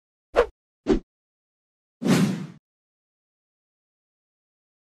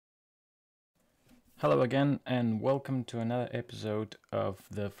Hello again, and welcome to another episode of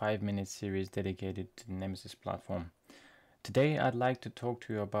the 5-minute series dedicated to the Nemesis Platform. Today I'd like to talk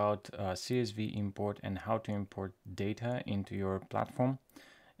to you about CSV import and how to import data into your platform.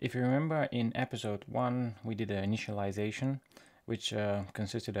 If you remember, in episode 1 we did an initialization which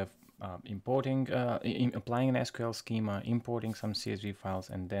consisted of applying an SQL schema, importing some CSV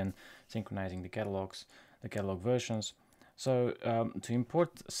files, and then synchronizing the catalog versions. So to import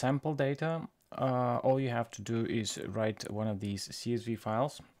sample data, all you have to do is write one of these CSV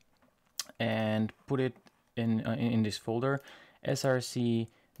files and put it in this folder, src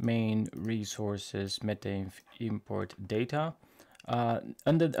main resources meta import data.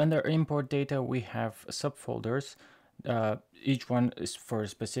 Under import data we have subfolders. Each one is for a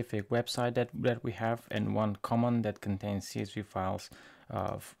specific website that we have, and one common that contains CSV files,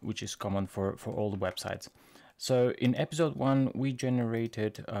 which is common for all the websites. So in episode 1 we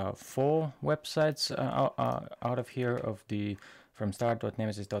generated 4 websites out of here from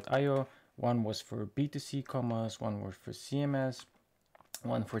start.nemesis.io. One was for B2C commerce, one was for CMS,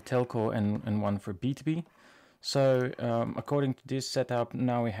 one for telco, and one for B2B. So according to this setup,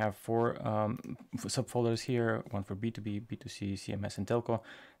 now we have 4 subfolders here, one for B2B, B2C, CMS, and telco.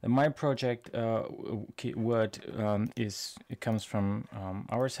 The My Project keyword comes from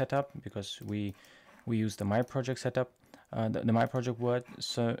our setup, because we use the My Project setup, the My Project word.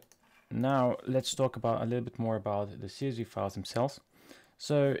 So now let's talk about a little bit more about the CSV files themselves.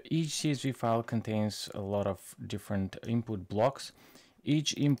 So each CSV file contains a lot of different input blocks.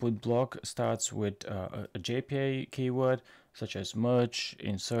 Each input block starts with a JPA keyword, such as merge,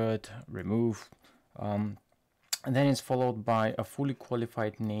 insert, remove, and then it's followed by a fully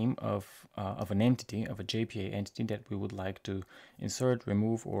qualified name of an entity, of a JPA entity that we would like to insert,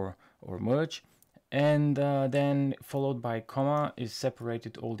 remove, or merge. And then followed by comma is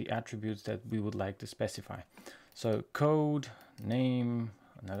separated all the attributes that we would like to specify. So code, name,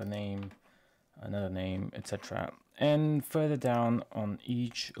 another name, etc. And further down on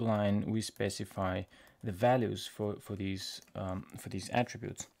each line we specify the values for these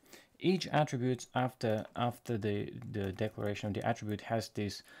attributes. Each attribute after the declaration of the attribute has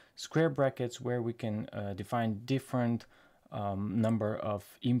these square brackets where we can define different number of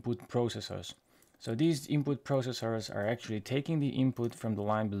input processors. So these input processors are actually taking the input from the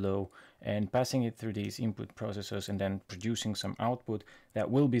line below and passing it through these input processors, and then producing some output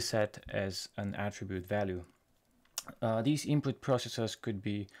that will be set as an attribute value. These input processors could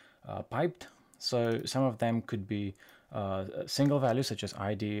be piped. So some of them could be single values, such as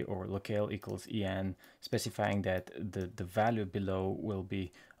ID or locale equals en, specifying that the value below will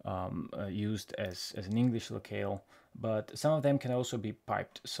be used as an English locale, but some of them can also be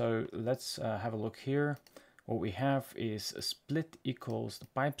piped. So let's have a look here. What we have is a split equals the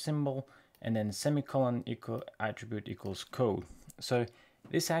pipe symbol, and then semicolon equal attribute equals code. So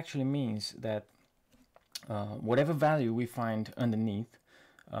this actually means that whatever value we find underneath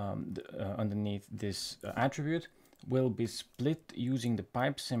this attribute will be split using the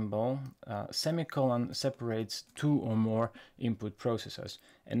pipe symbol. Semicolon separates 2 or more input processors,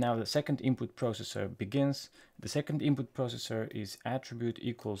 and now the second input processor begins. The second input processor is attribute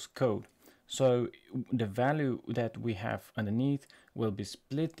equals code. So the value that we have underneath will be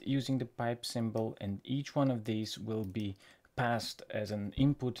split using the pipe symbol, and each one of these will be passed as an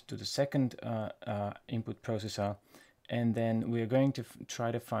input to the second input processor. And then we are going to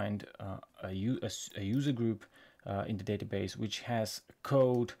try to find a user group in the database which has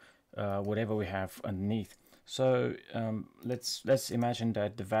code, whatever we have underneath. So let's imagine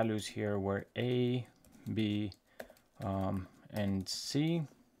that the values here were A, B, and C.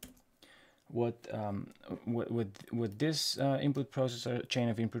 What this input processor, chain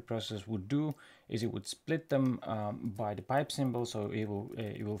of input processors, would do is it would split them by the pipe symbol. So it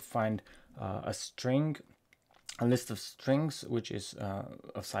will find a list of strings which is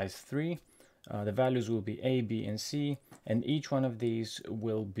of size 3. The values will be A, B, and C, and each one of these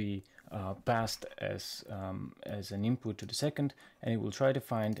will be passed as an input to the second, and it will try to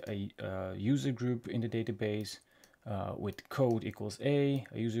find a user group in the database with code equals A,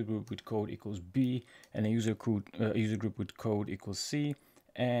 a user group with code equals B, and a user group with code equals C.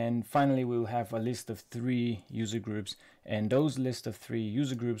 And finally we'll have a list of 3 user groups, and those list of 3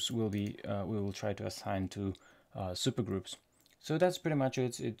 user groups will be we will try to assign to supergroups. So that's pretty much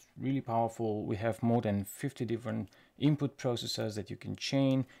it. It's really powerful. We have more than 50 different input processors that you can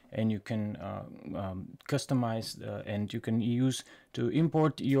chain, and you can customize and you can use to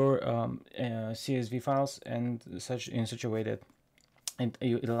import your CSV files and in such a way that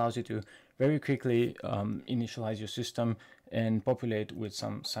it allows you to very quickly initialize your system and populate with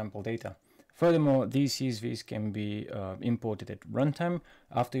some sample data. Furthermore, these CSVs can be imported at runtime.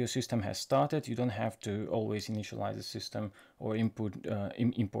 After your system has started, you don't have to always initialize the system or import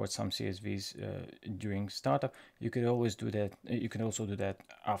some CSVs during startup. You could always do that. You can also do that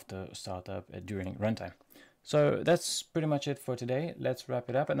after startup during runtime. So that's pretty much it for today. Let's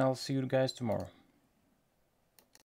wrap it up, and I'll see you guys tomorrow.